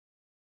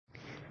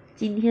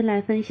今天来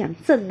分享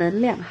正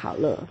能量好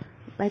了，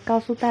来告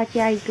诉大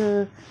家一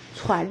个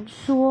传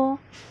说。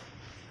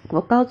我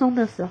高中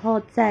的时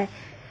候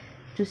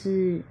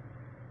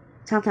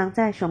常常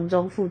在雄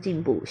中附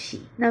近补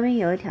习，那边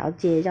有一条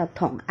街叫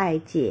同爱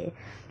街，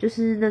就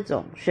是那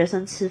种学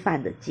生吃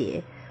饭的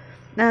街。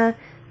那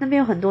边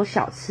有很多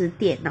小吃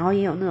店，然后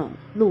也有那种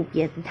路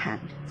边摊。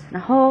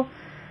然后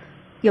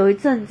有一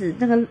阵子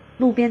那个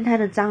路边摊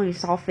的章鱼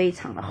烧非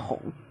常的红，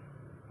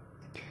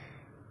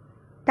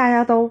大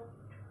家都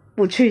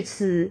不去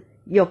吃，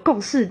有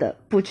共识的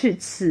不去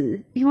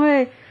吃，因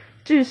为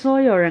据说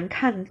有人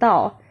看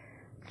到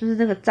就是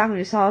那个章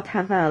鱼烧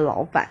摊贩的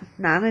老板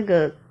拿那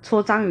个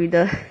戳章鱼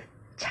的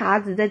叉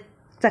子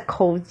在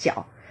抠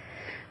脚，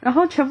然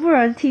后全部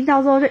人听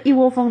到之后就一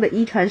窝蜂的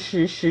一传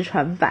十，十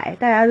传百，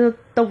大家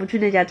都不去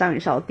那家章鱼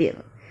烧店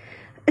了。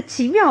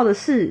奇妙的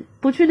是，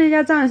不去那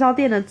家章鱼烧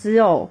店的只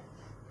有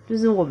就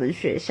是我们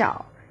学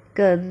校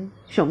跟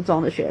雄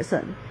中的学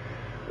生，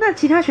那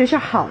其他学校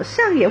好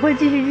像也会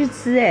继续去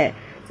吃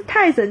这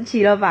太神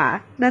奇了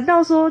吧？难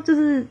道说就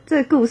是这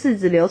个故事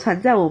只流传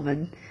在我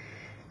们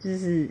就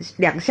是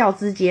两校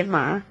之间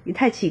吗？也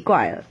太奇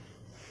怪了。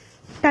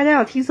大家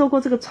有听说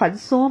过这个传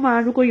说吗？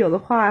如果有的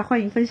话，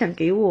欢迎分享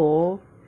给我哦。